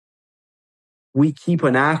we keep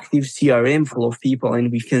an active CRM full of people and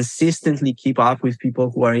we consistently keep up with people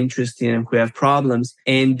who are interested and who have problems.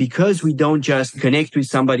 And because we don't just connect with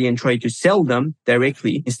somebody and try to sell them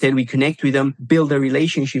directly, instead we connect with them, build a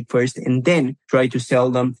relationship first, and then try to sell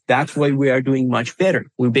them. That's why we are doing much better.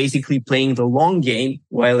 We're basically playing the long game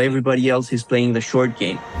while everybody else is playing the short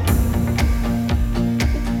game.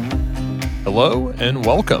 Hello and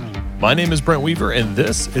welcome. My name is Brent Weaver, and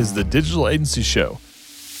this is the Digital Agency Show,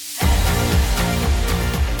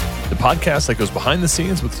 the podcast that goes behind the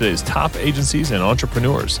scenes with today's top agencies and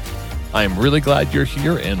entrepreneurs. I am really glad you're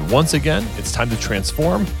here, and once again, it's time to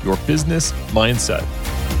transform your business mindset.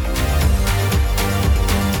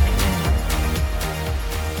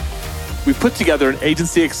 We've put together an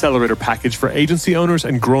agency accelerator package for agency owners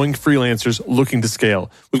and growing freelancers looking to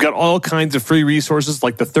scale. We've got all kinds of free resources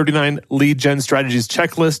like the 39 lead gen strategies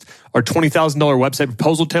checklist, our $20,000 website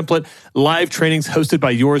proposal template, live trainings hosted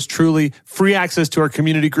by yours truly, free access to our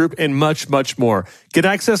community group, and much, much more. Get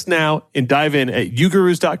access now and dive in at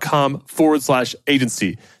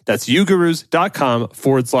ugurus.com/agency. That's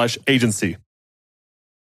ugurus.com/agency.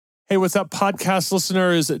 Hey, what's up, podcast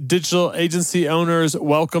listeners, digital agency owners?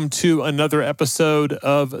 Welcome to another episode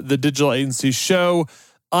of the Digital Agency Show.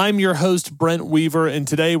 I'm your host, Brent Weaver, and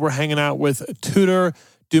today we're hanging out with Tudor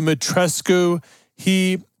Dumitrescu.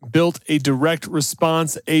 He built a direct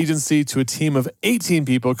response agency to a team of 18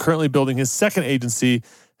 people, currently building his second agency,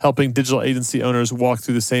 helping digital agency owners walk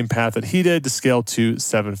through the same path that he did to scale to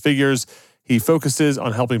 7 figures. He focuses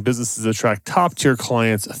on helping businesses attract top-tier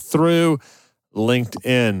clients through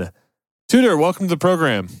LinkedIn. Tudor, welcome to the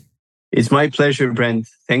program. It's my pleasure, Brent.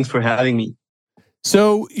 Thanks for having me.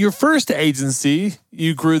 So your first agency,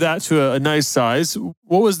 you grew that to a nice size.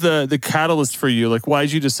 What was the catalyst for you? Like, why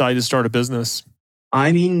did you decide to start a business?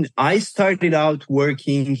 I mean, I started out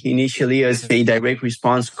working initially as a direct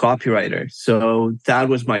response copywriter. So that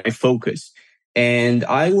was my focus. And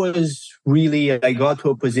I got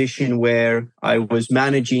to a position where I was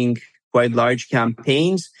managing quite large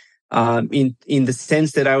campaigns. In the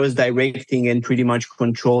sense that I was directing and pretty much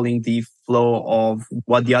controlling the flow of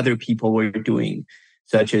what the other people were doing,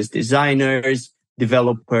 such as designers,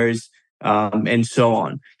 developers, and so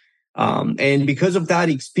on. And because of that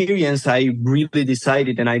experience, I really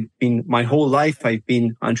decided, and my whole life I've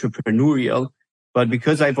been entrepreneurial, but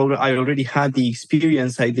because I already had the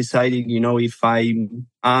experience, I decided, if I'm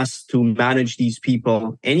asked to manage these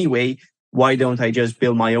people anyway, why don't I just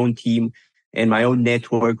build my own team and my own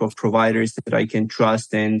network of providers that I can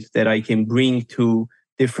trust and that I can bring to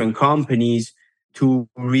different companies to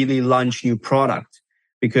really launch new products.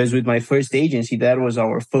 Because with my first agency, that was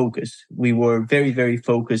our focus. We were very, very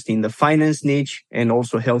focused in the finance niche and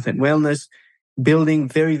also health and wellness, building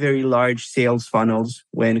very, very large sales funnels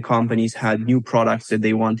when companies had new products that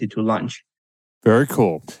they wanted to launch. Very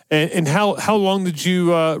cool. And how long did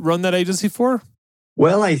you run that agency for?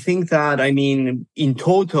 Well, I think that, in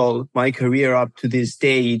total, my career up to this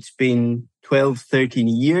day, it's been 12, 13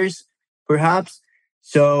 years, perhaps.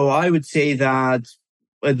 So I would say that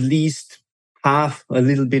at least half, a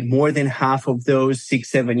little bit more than half of those 6,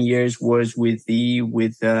 7 years was with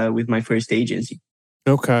my first agency.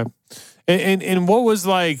 Okay. And what was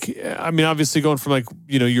obviously going from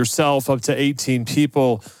yourself up to 18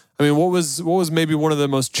 people, what was maybe one of the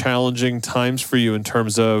most challenging times for you in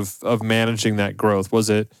terms of managing that growth? Was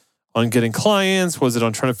it on getting clients? Was it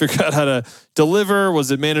on trying to figure out how to deliver?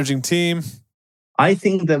 Was it managing team? I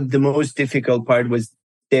think the most difficult part was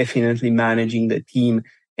definitely managing the team.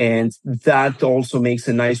 And that also makes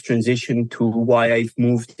a nice transition to why I've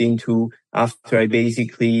moved into, after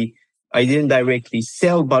I didn't directly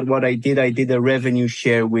sell, but what I did a revenue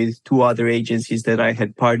share with 2 other agencies that I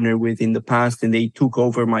had partnered with in the past, and they took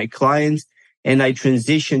over my clients. And I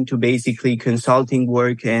transitioned to basically consulting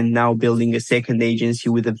work and now building a second agency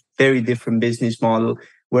with a very different business model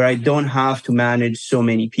where I don't have to manage so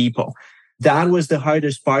many people. That was the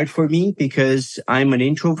hardest part for me because I'm an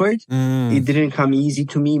introvert. It didn't come easy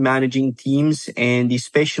to me managing teams and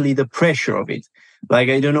especially the pressure of it. I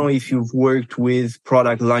don't know if you've worked with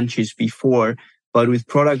product launches before, but with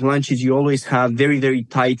product launches, you always have very, very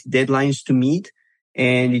tight deadlines to meet.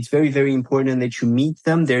 And it's very, very important that you meet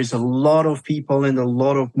them. There's a lot of people and a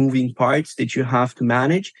lot of moving parts that you have to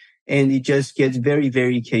manage. And it just gets very,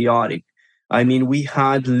 very chaotic. We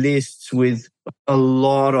had lists with a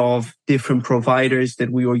lot of different providers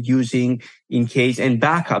that we were using in case, and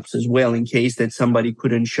backups as well, in case that somebody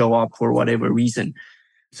couldn't show up for whatever reason.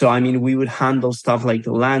 So, we would handle stuff like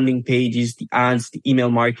the landing pages, the ads, the email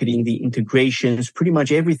marketing, the integrations, pretty much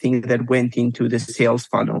everything that went into the sales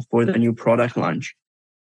funnel for the new product launch.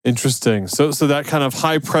 Interesting. So that kind of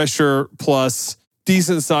high pressure plus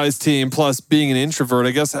decent sized team plus being an introvert,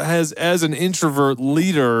 I guess, as an introvert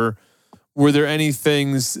leader, were there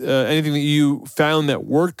anything that you found that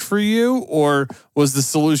worked for you, or was the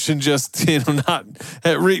solution just not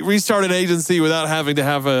restart an agency without having to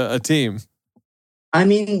have a team? I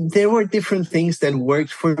mean, there were different things that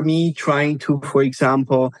worked for me, trying to, for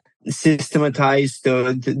example, systematize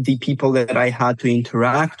the people that I had to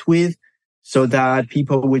interact with so that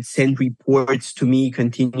people would send reports to me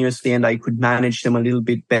continuously and I could manage them a little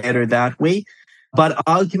bit better that way. But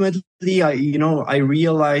ultimately, I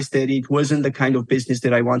realized that it wasn't the kind of business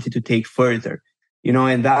that I wanted to take further.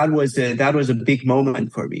 And that was a big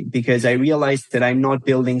moment for me because I realized that I'm not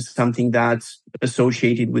building something that's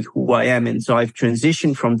associated with who I am. And so I've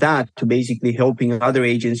transitioned from that to basically helping other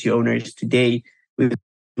agency owners today with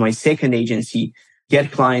my second agency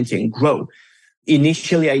get clients and grow.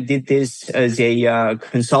 Initially, I did this as a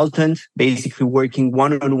consultant, basically working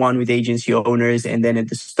one-on-one with agency owners. And then at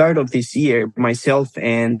the start of this year, myself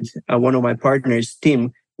and one of my partners,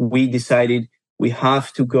 Tim, we decided we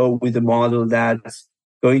have to go with a model that's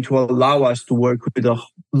going to allow us to work with a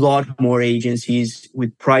lot more agencies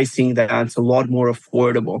with pricing that's a lot more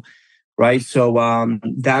affordable, right? So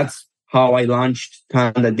that's how I launched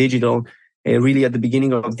Tanda Digital really at the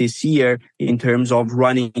beginning of this year in terms of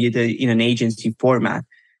running it in an agency format.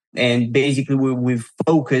 And basically we've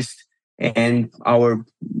focused, and our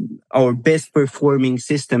best performing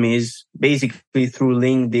system is basically through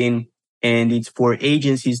LinkedIn, and it's for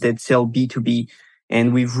agencies that sell B2B.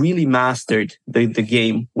 And we've really mastered the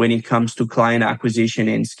game when it comes to client acquisition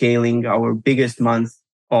and scaling. Our biggest month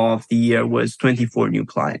of the year was 24 new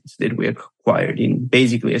clients that we acquired in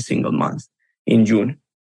basically a single month in June.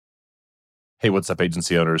 Hey, what's up,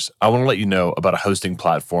 agency owners? I want to let you know about a hosting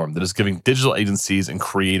platform that is giving digital agencies and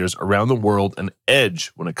creators around the world an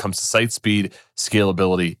edge when it comes to site speed,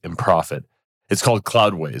 scalability, and profit. It's called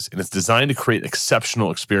Cloudways, and it's designed to create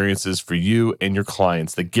exceptional experiences for you and your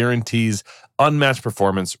clients that guarantees unmatched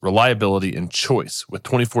performance, reliability, and choice with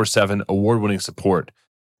 24/7 award-winning support.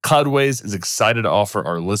 Cloudways is excited to offer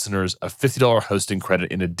our listeners a $50 hosting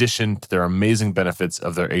credit in addition to their amazing benefits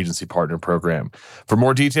of their agency partner program. For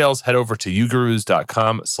more details, head over to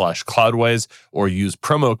ugurus.com/Cloudways or use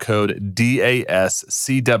promo code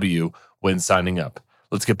DASCW when signing up.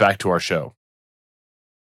 Let's get back to our show.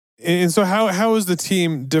 And so how is the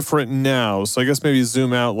team different now? So I guess maybe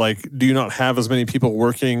zoom out, do you not have as many people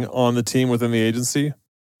working on the team within the agency?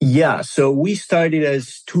 Yeah, so we started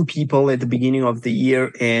as 2 people at the beginning of the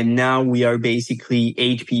year, and now we are basically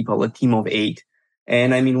 8 people, a team of 8.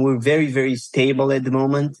 And I mean, we're very, very stable at the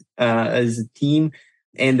moment as a team.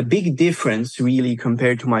 And the big difference really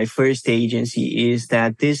compared to my first agency is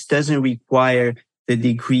that this doesn't require the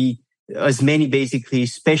degree, as many basically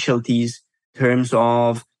specialties in terms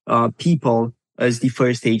of people as the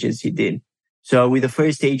first agency did. So with the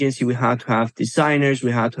first agency, we had to have designers,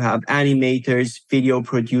 we had to have animators, video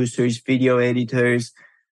producers, video editors,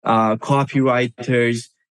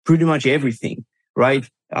 copywriters, pretty much everything, right?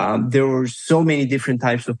 There were so many different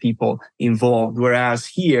types of people involved. Whereas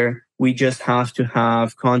here, we just have to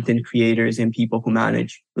have content creators and people who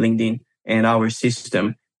manage LinkedIn and our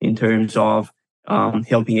system in terms of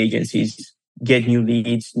helping agencies get new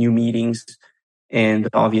leads, new meetings, and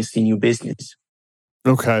obviously new business.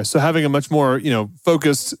 Okay, so having a much more,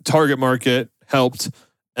 focused target market helped,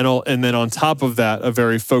 and then on top of that, a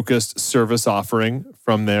very focused service offering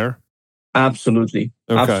from there. Absolutely,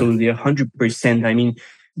 okay. Absolutely, 100%. I mean,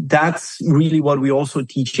 that's really what we also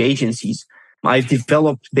teach agencies. I've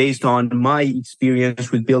developed, based on my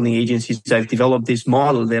experience with building agencies, I've developed this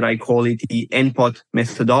model that I call it the NPOT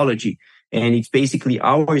methodology, and it's basically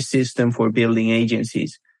our system for building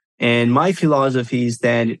agencies. And my philosophy is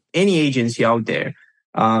that any agency out there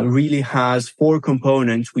really has 4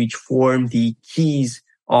 components which form the keys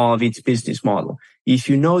of its business model. If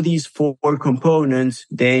you know these 4 components,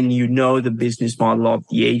 then you know the business model of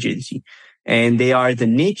the agency. And they are the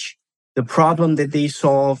niche, the problem that they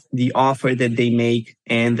solve, the offer that they make,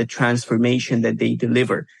 and the transformation that they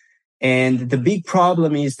deliver. And the big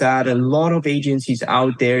problem is that a lot of agencies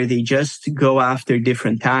out there, they just go after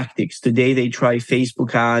different tactics. Today, they try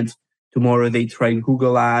Facebook ads. Tomorrow they try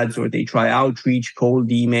Google ads, or they try outreach,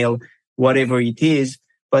 cold email, whatever it is,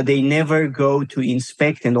 but they never go to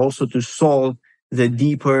inspect and also to solve the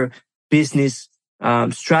deeper business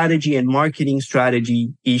strategy and marketing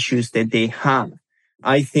strategy issues that they have.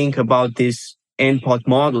 I think about this NPOT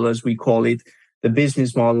model, as we call it, the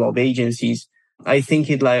business model of agencies. I think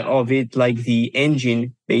of it like the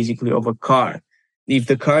engine, basically, of a car. If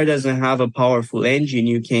the car doesn't have a powerful engine,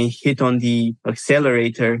 you can hit on the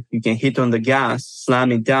accelerator, you can hit on the gas,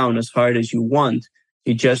 slam it down as hard as you want.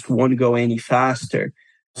 It just won't go any faster.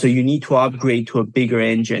 So you need to upgrade to a bigger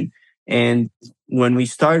engine. And when we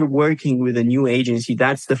started working with a new agency,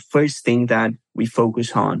 that's the first thing that we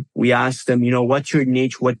focus on. We ask them, what's your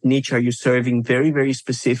niche? What niche are you serving very, very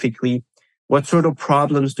specifically? What sort of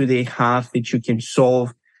problems do they have that you can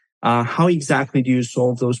solve? How exactly do you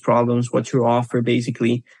solve those problems? What's your offer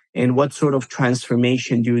basically? And what sort of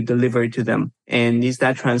transformation do you deliver to them? And is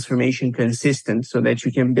that transformation consistent so that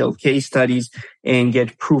you can build case studies and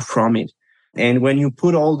get proof from it? And when you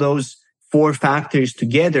put all those 4 factors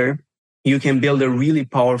together, you can build a really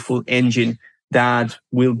powerful engine that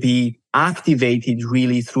will be activated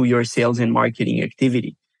really through your sales and marketing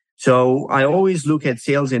activity. So I always look at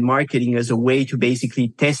sales and marketing as a way to basically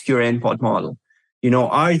test your endpoint model.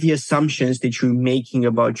 Are the assumptions that you're making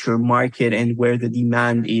about your market and where the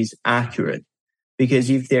demand is accurate?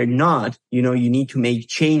 Because if they're not, you need to make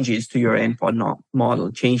changes to your endpoint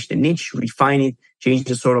model, change the niche, refine it, change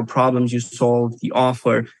the sort of problems you solve, the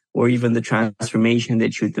offer, or even the transformation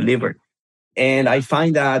that you deliver. And I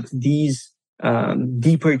find that these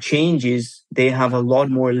deeper changes, they have a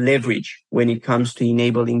lot more leverage when it comes to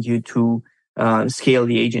enabling you to scale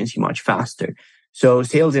the agency much faster. So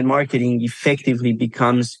sales and marketing effectively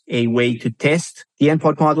becomes a way to test the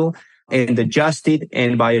endpoint model and adjust it.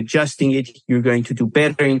 And by adjusting it, you're going to do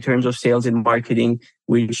better in terms of sales and marketing,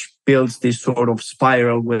 which builds this sort of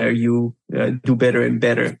spiral where you do better and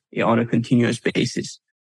better on a continuous basis.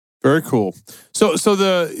 Very cool. So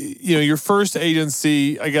your first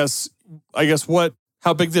agency, I guess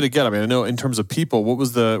how big did it get? I mean, I know in terms of people, what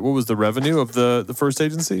was the revenue of the first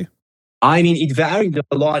agency? I mean, it varied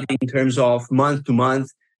a lot in terms of month to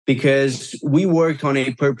month because we worked on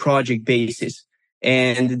a per project basis.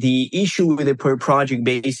 And the issue with a per project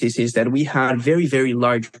basis is that we had very, very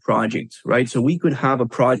large projects, right? So we could have a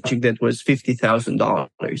project that was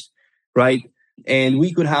 $50,000, right? And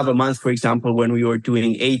we could have a month, for example, when we were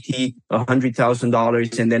doing $80,000,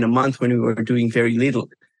 $100,000, and then a month when we were doing very little,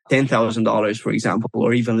 $10,000, for example,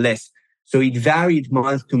 or even less. So it varied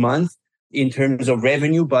month to month in terms of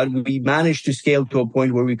revenue, but we managed to scale to a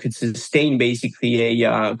point where we could sustain basically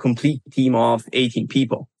a complete team of 18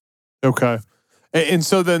 people. Okay. And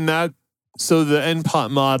so then the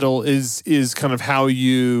NPOT model is kind of how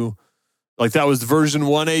you, like that was version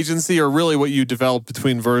 1 agency, or really what you developed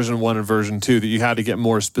between version 1 and version 2, that you had to get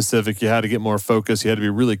more specific, you had to get more focused, you had to be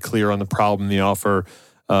really clear on the problem, the offer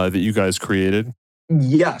that you guys created?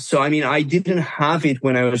 Yeah. So, I mean, I didn't have it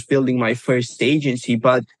when I was building my first agency,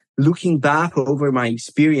 but looking back over my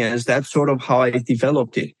experience, that's sort of how I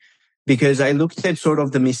developed it, because I looked at sort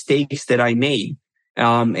of the mistakes that I made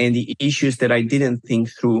and the issues that I didn't think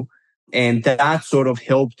through. And that sort of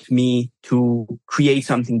helped me to create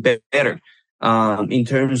something better in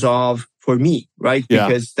terms of, for me, right? Yeah.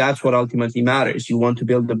 Because that's what ultimately matters. You want to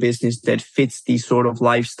build a business that fits the sort of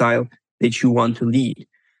lifestyle that you want to lead,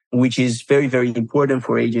 which is very, very important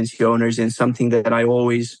for agency owners and something that I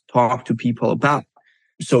always talk to people about.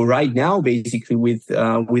 So right now, basically with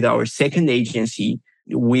our second agency,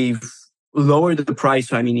 we've lowered the price.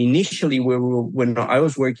 So, I mean, initially when I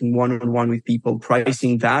was working one-on-one with people,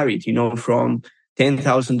 pricing varied, from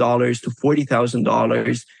 $10,000 to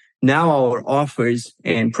 $40,000. Now our offers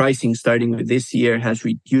and pricing starting with this year has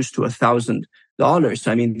reduced to $1,000.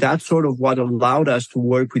 I mean, that's sort of what allowed us to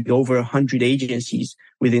work with over 100 agencies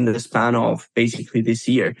within the span of basically this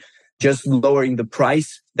year. Just lowering the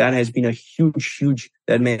price, that has been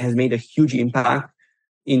has made a huge impact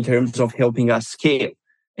in terms of helping us scale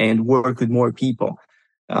and work with more people.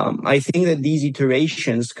 I think that these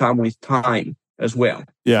iterations come with time as well,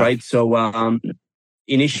 right? So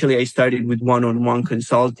initially I started with one-on-one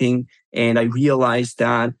consulting, and I realized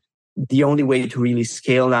that the only way to really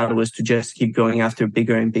scale that was to just keep going after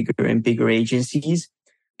bigger and bigger and bigger agencies.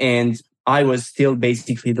 And I was still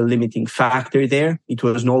basically the limiting factor there. It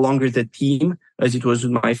was no longer the team as it was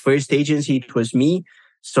with my first agency. It was me.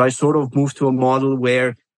 So I sort of moved to a model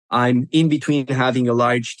where I'm in between having a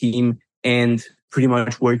large team and pretty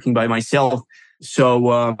much working by myself.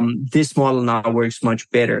 So this model now works much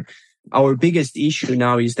better. Our biggest issue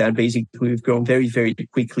now is that basically we've grown very, very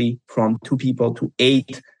quickly from 2 people to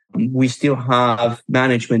 8. We still have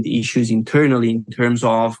management issues internally in terms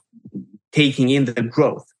of taking in the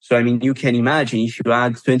growth. So, I mean, you can imagine if you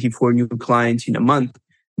add 24 new clients in a month,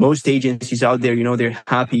 most agencies out there, they're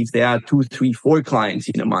happy if they add 2, 3, 4 clients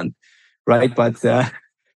in a month, right? But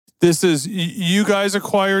this is, you guys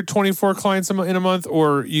acquired 24 clients in a month,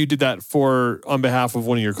 or you did that on behalf of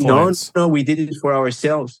one of your clients? No, we did it for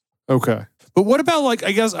ourselves. Okay. But what about like,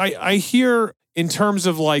 I guess I hear in terms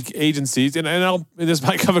of like agencies, and this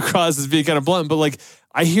might come across as being kind of blunt, but like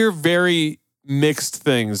I hear very mixed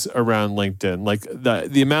things around LinkedIn. Like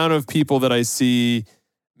the amount of people that I see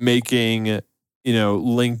making,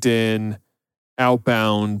 LinkedIn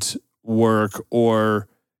outbound work or,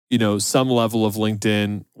 some level of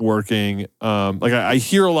LinkedIn working. Like I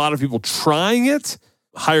hear a lot of people trying it,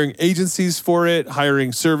 hiring agencies for it,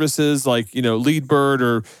 hiring services like, Leadbird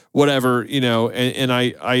or whatever, and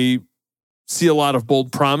I see a lot of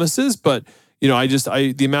bold promises, but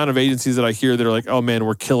the amount of agencies that I hear that are like, oh man,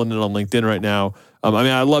 we're killing it on LinkedIn right now.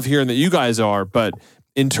 I love hearing that you guys are, but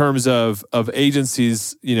in terms of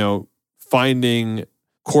agencies, finding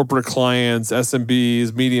corporate clients,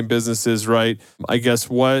 SMBs, medium businesses, right? I guess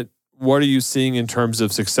what are you seeing in terms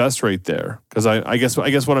of success rate there? Because I guess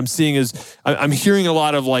what I'm seeing is I'm hearing a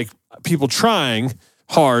lot of like people trying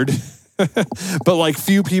hard, but like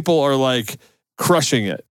few people are like crushing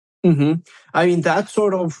it. Mm-hmm. That's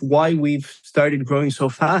sort of why we've started growing so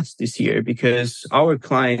fast this year, because our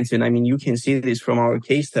clients, and you can see this from our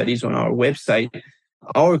case studies on our website,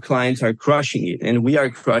 our clients are crushing it and we are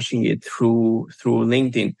crushing it through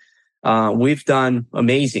LinkedIn. We've done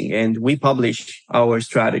amazing and we publish our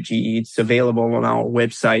strategy. It's available on our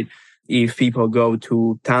website. If people go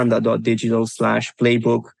to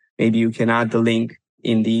tanda.digital/playbook, maybe you can add the link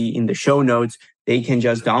in the show notes. They can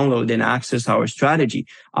just download and access our strategy.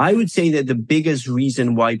 I would say that the biggest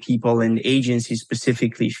reason why people and agencies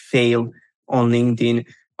specifically fail on LinkedIn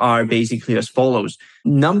are basically as follows.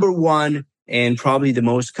 Number one, and probably the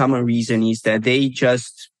most common reason, is that they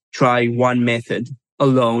just try one method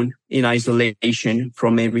alone in isolation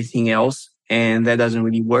from everything else, and that doesn't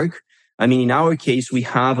really work. In our case, we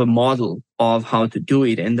have a model of how to do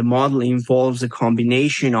it, and the model involves a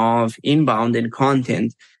combination of inbound and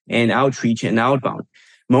content and outreach and outbound.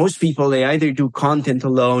 Most people, they either do content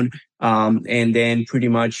alone, and then pretty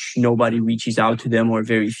much nobody reaches out to them, or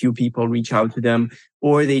very few people reach out to them,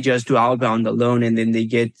 or they just do outbound alone, and then they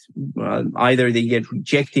get either they get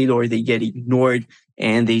rejected or they get ignored,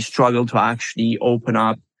 and they struggle to actually open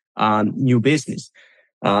up new business.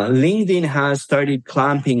 LinkedIn has started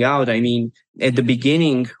clamping out. At the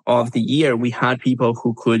beginning of the year, we had people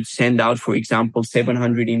who could send out, for example,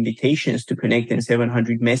 700 invitations to connect and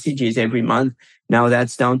 700 messages every month. Now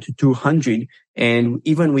that's down to 200. And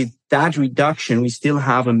even with that reduction, we still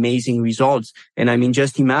have amazing results. And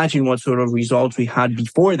just imagine what sort of results we had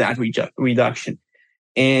before that reduction.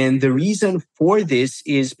 And the reason for this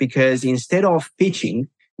is because instead of pitching,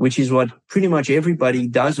 which is what pretty much everybody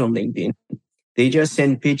does on LinkedIn, they just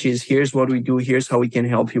send pitches. Here's what we do. Here's how we can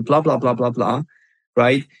help you, blah, blah, blah, blah, blah.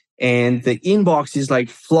 Right. And the inbox is like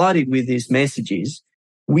flooded with these messages.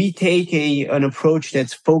 We take an approach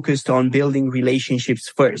that's focused on building relationships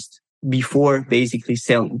first before basically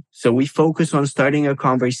selling. So we focus on starting a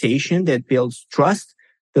conversation that builds trust,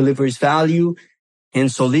 delivers value, and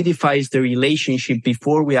solidifies the relationship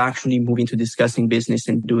before we actually move into discussing business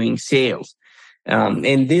and doing sales.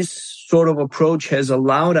 And this sort of approach has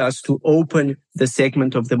allowed us to open the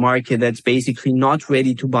segment of the market that's basically not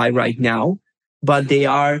ready to buy right now, but they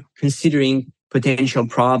are considering potential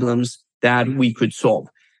problems that we could solve.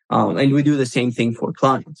 And we do the same thing for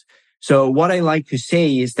clients. So what I like to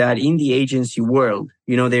say is that in the agency world,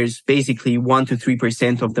 there's basically 1 to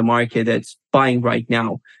 3% of the market that's buying right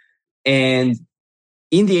now. And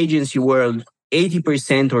in the agency world,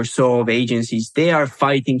 80% or so of agencies, they are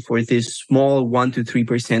fighting for this small 1 to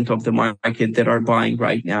 3% of the market that are buying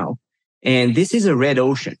right now. And this is a red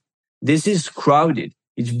ocean. This is crowded.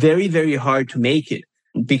 It's very, very hard to make it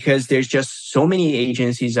because there's just so many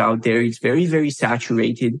agencies out there. It's very, very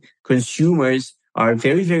saturated. Consumers are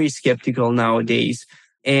very, very skeptical nowadays.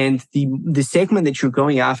 And the segment that you're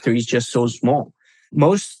going after is just so small.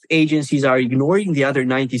 Most agencies are ignoring the other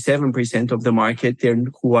 97% of the market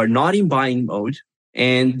who are not in buying mode,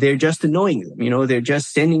 and they're just annoying them. They're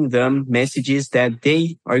just sending them messages that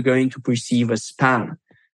they are going to perceive as spam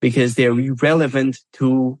because they're irrelevant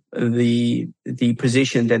to the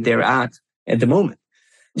position that they're at the moment.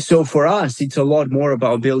 So for us, it's a lot more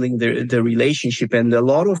about building the relationship. And a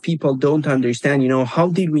lot of people don't understand, how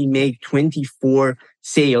did we make 24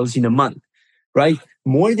 sales in a month, right?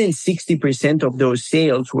 More than 60% of those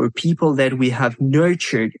sales were people that we have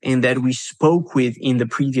nurtured and that we spoke with in the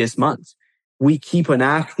previous months. We keep an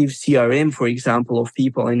active CRM, for example, of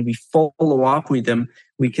people, and we follow up with them.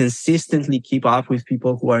 We consistently keep up with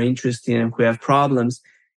people who are interested and who have problems.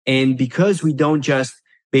 And because we don't just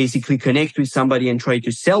basically connect with somebody and try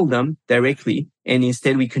to sell them directly, and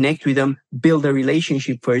instead we connect with them, build a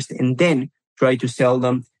relationship first, and then try to sell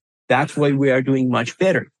them, that's why we are doing much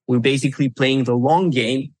better. We're basically playing the long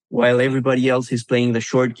game while everybody else is playing the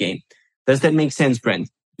short game. Does that make sense, Brent?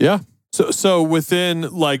 Yeah. So within,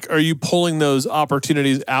 like, are you pulling those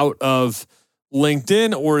opportunities out of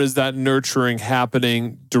LinkedIn, or is that nurturing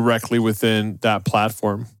happening directly within that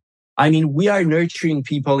platform? I mean, we are nurturing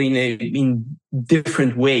people in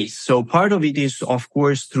different ways. So part of it is, of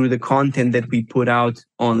course, through the content that we put out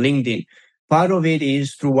on LinkedIn. Part of it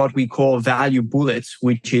is through what we call value bullets,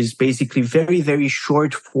 which is basically very, very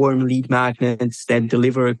short form lead magnets that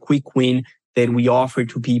deliver a quick win that we offer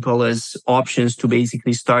to people as options to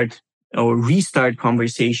basically start or restart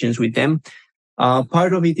conversations with them.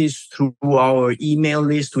 Part of it is through our email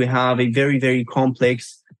list. We have a very, very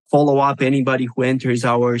complex follow-up. Anybody who enters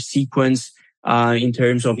our sequence in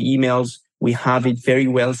terms of emails, we have it very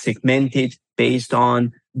well segmented based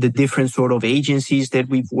on the different sort of agencies that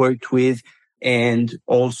we've worked with and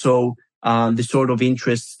also the sort of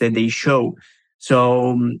interests that they show.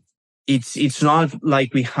 So it's not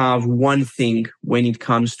like we have one thing when it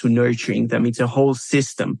comes to nurturing them. It's a whole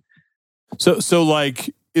system. So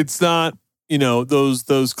like, it's not,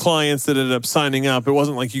 those clients that ended up signing up, it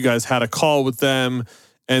wasn't like you guys had a call with them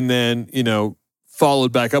and then,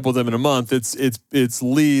 followed back up with them in a month. It's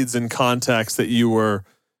leads and contacts that you were,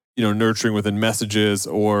 nurturing within messages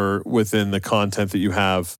or within the content that you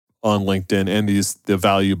have on LinkedIn and the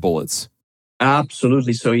value bullets.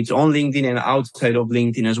 Absolutely. So it's on LinkedIn and outside of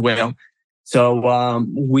LinkedIn as well. So what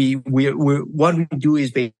we do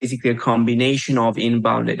is basically a combination of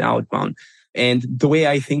inbound and outbound. And the way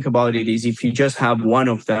I think about it is if you just have one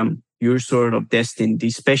of them, you're sort of destined,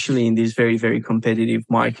 especially in this very, very competitive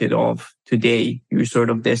market of today, you're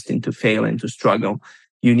sort of destined to fail and to struggle.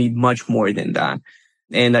 You need much more than that.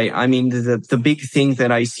 And I mean, the big thing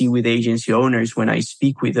that I see with agency owners when I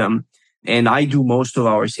speak with them, and I do most of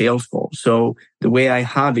our sales calls. So the way I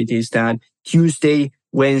have it is that Tuesday,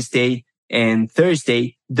 Wednesday, and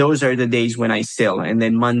Thursday, those are the days when I sell. And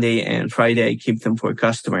then Monday and Friday, I keep them for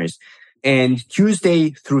customers. And Tuesday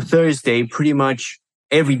through Thursday, pretty much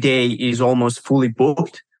every day is almost fully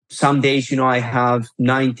booked. Some days, I have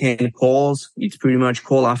 9-10 calls. It's pretty much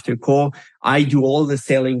call after call. I do all the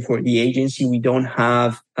selling for the agency. We don't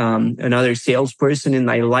have another salesperson,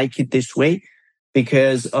 and I like it this way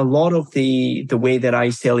because a lot of the way that I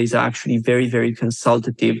sell is actually very, very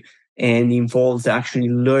consultative and involves actually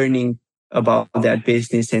learning about that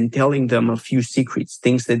business and telling them a few secrets,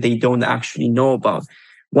 things that they don't actually know about.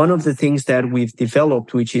 One of the things that we've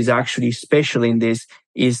developed, which is actually special in this,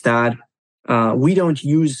 is that we don't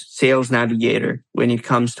use Sales Navigator when it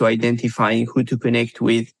comes to identifying who to connect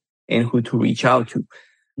with and who to reach out to.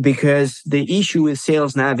 Because the issue with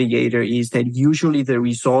Sales Navigator is that usually the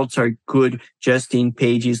results are good just in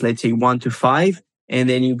pages, let's say 1 to 5, and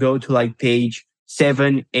then you go to like page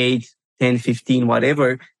 7, 8, 10, 15,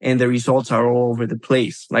 whatever, and the results are all over the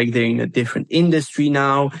place. Like they're in a different industry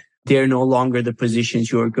now. They're no longer the positions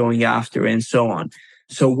you're going after and so on.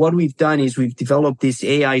 So what we've done is we've developed this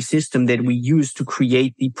AI system that we use to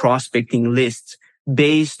create the prospecting lists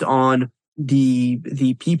based on the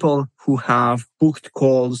people who have booked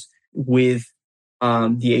calls with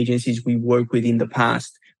the agencies we work with in the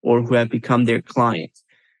past or who have become their clients.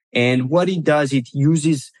 And what it does, it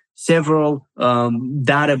uses several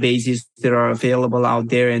databases that are available out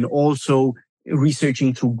there and also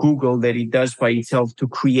researching through Google that it does by itself to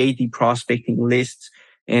create the prospecting lists.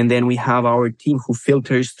 And then we have our team who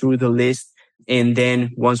filters through the list. And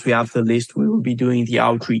then once we have the list, we will be doing the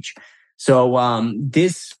outreach. So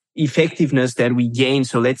this effectiveness that we gain,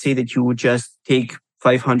 so let's say that you would just take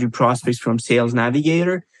 500 prospects from Sales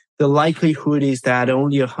Navigator, the likelihood is that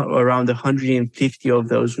only around 150 of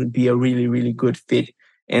those would be a really, really good fit.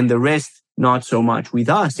 And the rest, not so much. With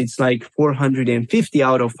us, it's like 450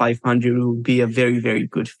 out of 500 will be a very, very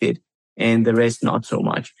good fit. And the rest, not so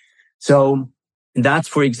much. So that's,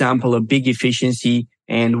 for example, a big efficiency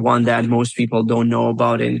and one that most people don't know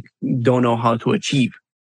about and don't know how to achieve.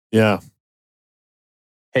 Yeah.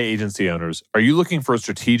 Hey, agency owners, are you looking for a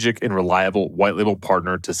strategic and reliable white label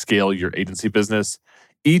partner to scale your agency business?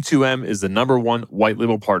 E2M is the #1 white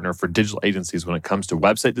label partner for digital agencies when it comes to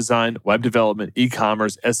website design, web development,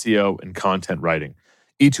 e-commerce, SEO, and content writing.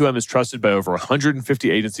 E2M is trusted by over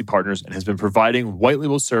 150 agency partners and has been providing white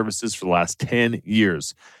label services for the last 10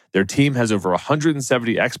 years. Their team has over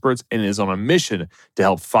 170 experts and is on a mission to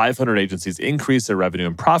help 500 agencies increase their revenue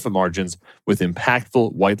and profit margins with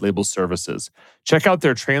impactful white label services. Check out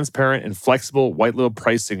their transparent and flexible white label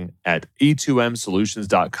pricing at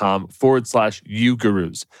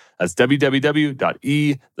e2msolutions.com/ugurus. That's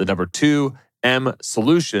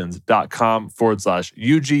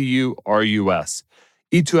www.e2msolutions.com/UGURUS.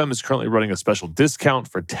 E2M is currently running a special discount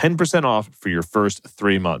for 10% off for your first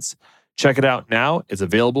 3 months. Check it out now. It's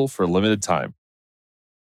available for a limited time.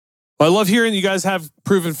 Well, I love hearing you guys have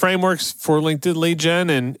proven frameworks for LinkedIn lead gen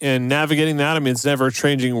and navigating that. I mean, it's never a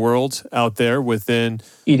changing world out there within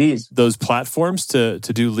those platforms to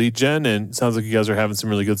do lead gen. And it sounds like you guys are having some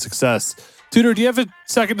really good success. Tudor, do you have a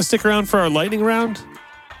second to stick around for our lightning round?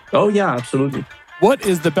 Oh, yeah, absolutely. What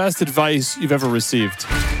is the best advice you've ever received?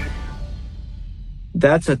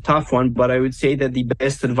 That's a tough one, but I would say that the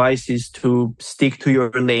best advice is to stick to your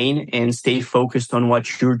lane and stay focused on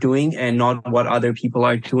what you're doing and not what other people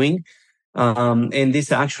are doing. And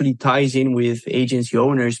this actually ties in with agency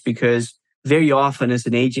owners, because very often as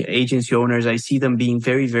an agency owners, I see them being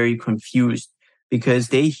very, very confused because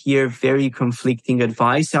they hear very conflicting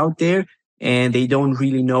advice out there and they don't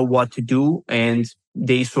really know what to do, and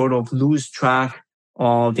they sort of lose track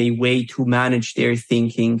of a way to manage their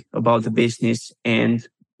thinking about the business and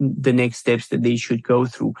the next steps that they should go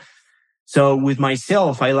through. So with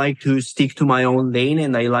myself, I like to stick to my own lane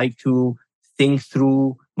and I like to think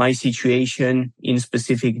through my situation in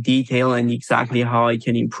specific detail and exactly how I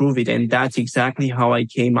can improve it. And that's exactly how I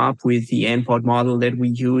came up with the NPOD model that we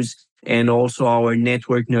use, and also our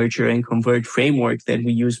network, nurture, and convert framework that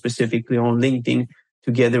we use specifically on LinkedIn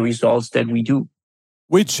to get the results that we do.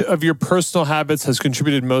 Which of your personal habits has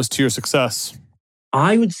contributed most to your success?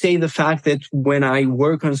 I would say the fact that when I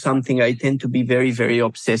work on something, I tend to be very, very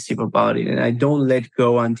obsessive about it, and I don't let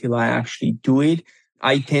go until I actually do it.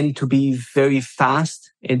 I tend to be very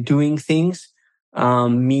fast at doing things,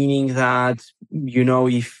 meaning that,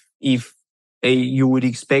 if you would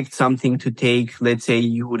expect something to take, let's say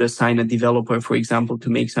you would assign a developer, for example, to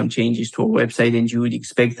make some changes to a website, and you would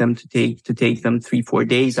expect them to take them 3-4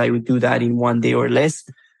 days. I would do that in 1 day or less.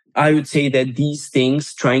 I would say that these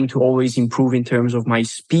things, trying to always improve in terms of my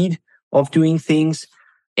speed of doing things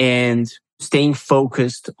and staying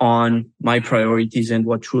focused on my priorities and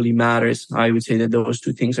what truly matters, I would say that those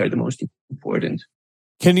two things are the most important.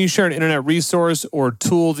 Can you share an internet resource or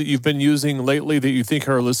tool that you've been using lately that you think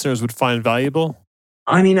our listeners would find valuable?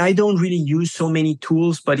 I mean, I don't really use so many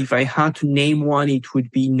tools, but if I had to name one, it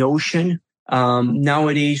would be Notion.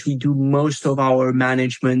 Nowadays, we do most of our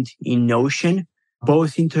management in Notion,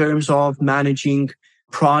 both in terms of managing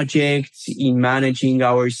projects, in managing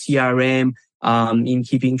our CRM, in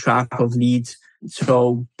keeping track of leads.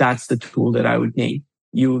 So that's the tool that I would name.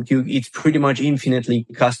 It's pretty much infinitely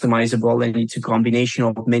customizable, and it's a combination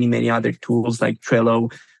of many, many other tools like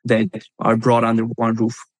Trello that are brought under one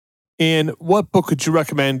roof. And what book would you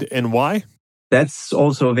recommend and why? That's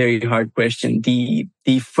also a very hard question. The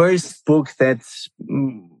first book that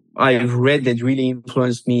I've read that really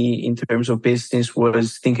influenced me in terms of business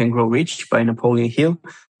was Think and Grow Rich by Napoleon Hill.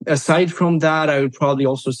 Aside from that, I would probably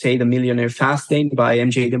also say The Millionaire Fastlane by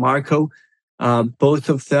MJ DeMarco. Both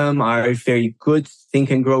of them are very good.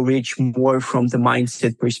 Think and Grow Rich more from the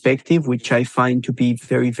mindset perspective, which I find to be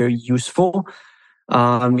very, very useful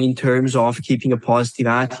in terms of keeping a positive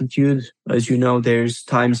attitude. As you know, there's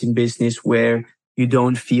times in business where you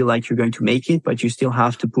don't feel like you're going to make it, but you still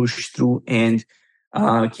have to push through and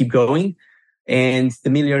keep going. And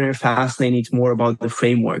The Millionaire Fastlane, it's more about the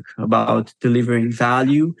framework, about delivering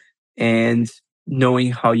value and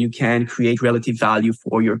knowing how you can create relative value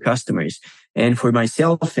for your customers. And for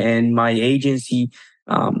myself and my agency,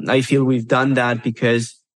 I feel we've done that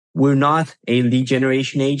because we're not a lead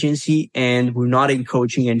generation agency and we're not a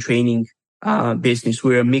coaching and training business.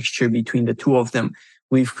 We're a mixture between the two of them.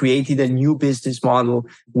 We've created a new business model,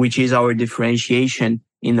 which is our differentiation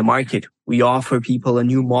in the market. We offer people a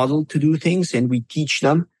new model to do things, and we teach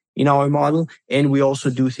them in our model, and we also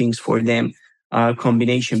do things for them, a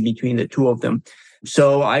combination between the two of them.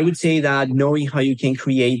 So I would say that knowing how you can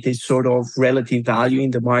create this sort of relative value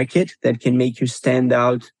in the market that can make you stand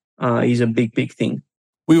out is a big, big thing.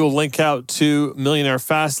 We will link out to Millionaire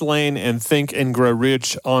Fastlane and Think and Grow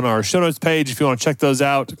Rich on our show notes page. If you want to check those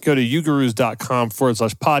out, go to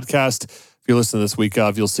ugurus.com/podcast. If you're listening this week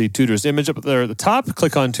of, you'll see Tudor's image up there at the top.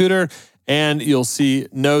 Click on Tudor and you'll see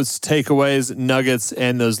notes, takeaways, nuggets,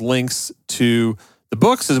 and those links to the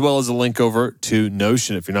books, as well as a link over to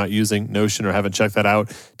Notion. If you're not using Notion or haven't checked that out,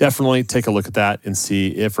 definitely take a look at that and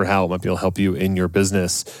see if or how it might be able to help you in your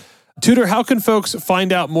business. Tudor, how can folks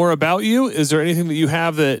find out more about you? Is there anything that you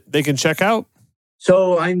have that they can check out?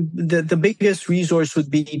 So the biggest resource would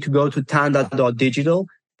be to go to tanda.digital.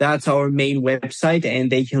 That's our main website, and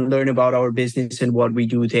they can learn about our business and what we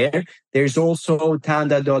do there. There's also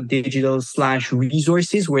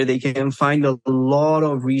tanda.digital/resources, where they can find a lot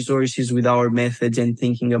of resources with our methods and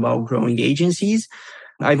thinking about growing agencies.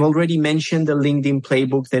 I've already mentioned the LinkedIn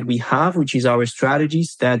playbook that we have, which is our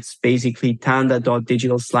strategies. That's basically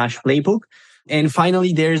tanda.digital/playbook. And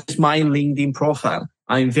finally, there's my LinkedIn profile.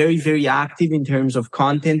 I'm very, very active in terms of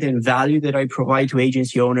content and value that I provide to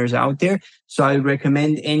agency owners out there. So I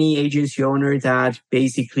recommend any agency owner that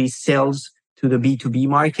basically sells to the B2B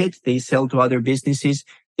market. They sell to other businesses.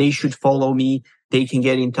 They should follow me. They can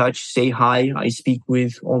get in touch, say hi. I speak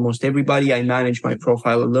with almost everybody. I manage my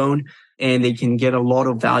profile alone, and they can get a lot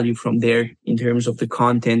of value from there in terms of the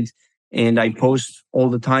content. And I post all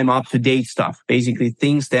the time up-to-date stuff, basically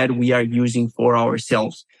things that we are using for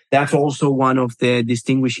ourselves. That's also one of the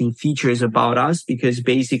distinguishing features about us, because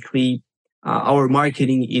basically our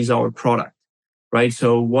marketing is our product, right?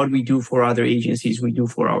 So what we do for other agencies, we do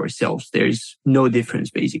for ourselves. There's no difference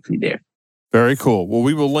basically there. Very cool. Well,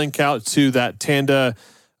 we will link out to that Tanda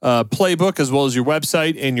playbook as well as your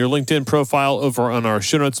website and your LinkedIn profile over on our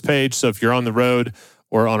show notes page. So if you're on the road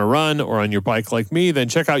or on a run or on your bike like me, then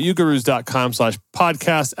check out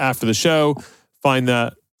ugurus.com/podcast after the show. Find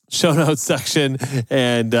the show notes section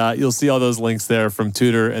and you'll see all those links there from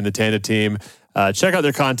Tudor and the Tanda team. Check out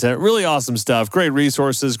their content. Really awesome stuff. Great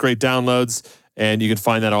resources, great downloads. And you can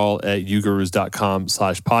find that all at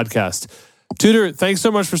ugurus.com/podcast. Tudor, thanks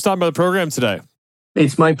so much for stopping by the program today.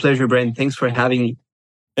 It's my pleasure, Brent. Thanks for having me.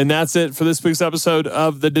 And that's it for this week's episode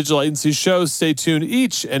of the Digital Agency Show. Stay tuned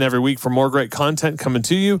each and every week for more great content coming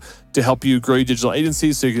to you to help you grow your digital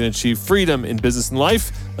agency so you can achieve freedom in business and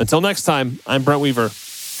life. Until next time, I'm Brent Weaver.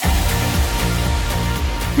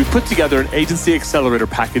 We put together an agency accelerator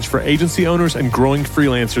package for agency owners and growing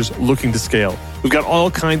freelancers looking to scale. We've got all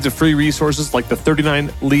kinds of free resources like the 39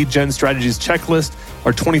 lead gen strategies checklist,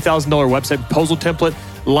 our $20,000 website proposal template,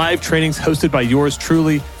 live trainings hosted by yours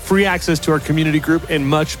truly, free access to our community group, and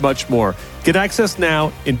much, much more. Get access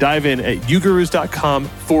now and dive in at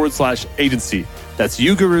ugurus.com/agency. That's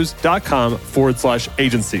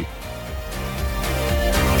ugurus.com/agency.